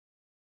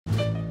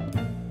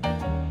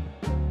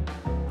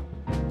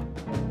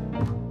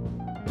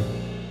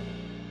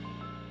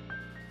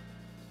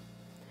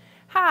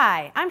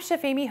Hi, I'm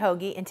Chef Amee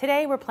Hoge, and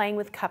today we're playing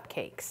with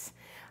cupcakes.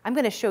 I'm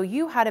going to show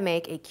you how to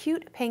make a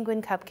cute penguin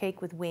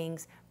cupcake with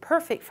wings,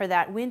 perfect for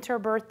that winter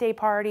birthday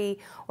party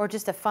or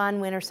just a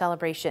fun winter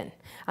celebration.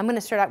 I'm going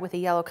to start out with a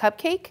yellow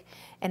cupcake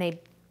and a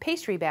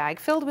pastry bag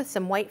filled with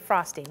some white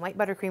frosting, white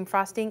buttercream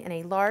frosting, and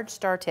a large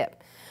star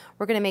tip.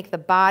 We're going to make the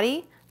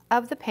body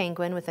of the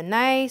penguin with a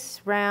nice,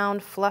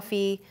 round,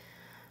 fluffy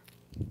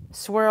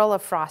swirl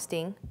of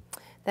frosting.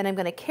 Then I'm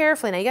going to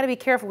carefully, now you got to be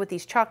careful with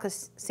these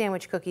chocolate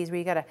sandwich cookies where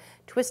you got to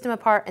twist them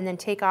apart and then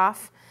take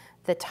off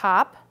the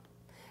top.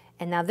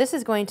 And now this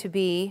is going to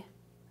be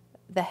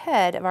the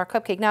head of our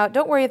cupcake. Now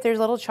don't worry if there's a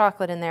little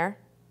chocolate in there.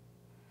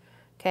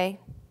 Okay,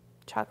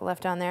 chocolate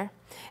left on there.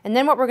 And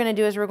then what we're going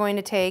to do is we're going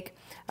to take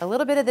a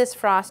little bit of this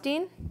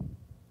frosting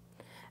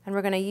and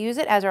we're going to use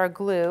it as our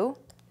glue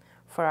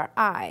for our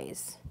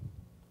eyes,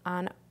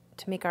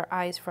 to make our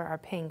eyes for our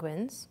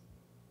penguins.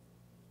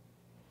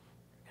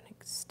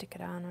 Stick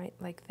it on right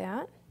like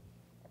that.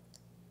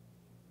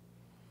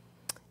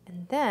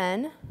 And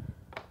then,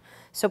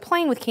 so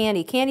playing with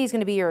candy. Candy is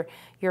going to be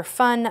your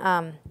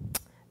fun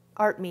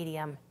art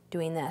medium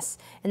doing this.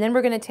 And then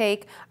we're going to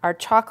take our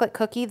chocolate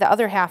cookie, the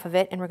other half of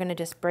it, and we're going to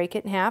just break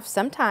it in half.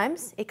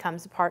 Sometimes it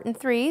comes apart in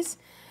threes.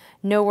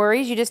 No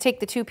worries. You just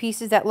take the two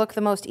pieces that look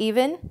the most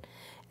even,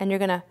 and you're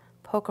going to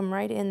poke them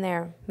right in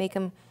there. Make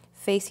them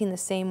facing the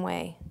same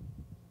way.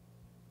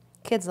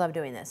 Kids love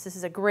doing this. This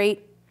is a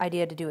great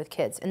idea to do with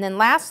kids. And then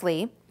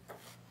lastly,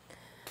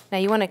 now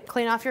you want to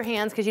clean off your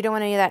hands because you don't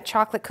want any of that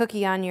chocolate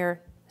cookie on your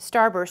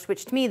Starburst,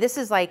 which to me this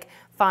is like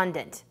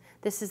fondant.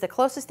 This is the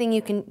closest thing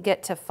you can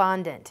get to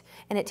fondant,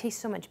 and it tastes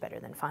so much better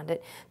than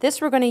fondant. This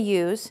we're going to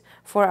use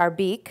for our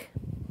beak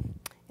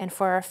and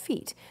for our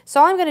feet. So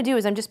all I'm going to do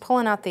is I'm just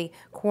pulling out the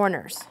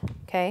corners,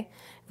 okay?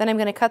 Then I'm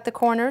going to cut the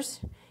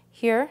corners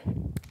here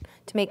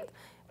to make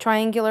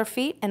triangular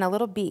feet and a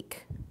little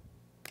beak.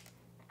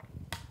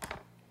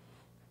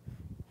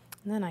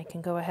 And then I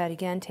can go ahead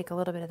again, take a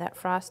little bit of that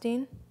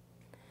frosting,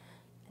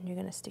 and you're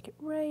going to stick it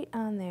right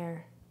on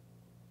there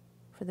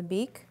for the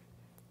beak.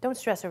 Don't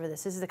stress over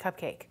this. This is a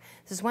cupcake.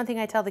 This is one thing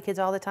I tell the kids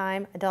all the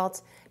time,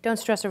 adults, don't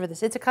stress over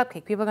this. It's a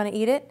cupcake. People are going to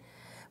eat it.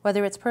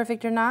 Whether it's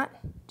perfect or not,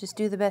 just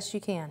do the best you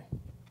can.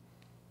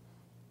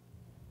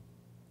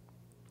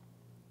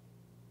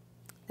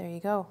 There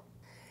you go.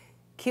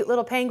 Cute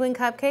little penguin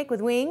cupcake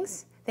with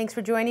wings. Thanks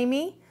for joining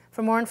me.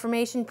 For more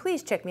information,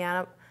 please check me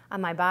out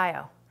on my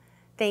bio.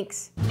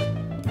 Thanks.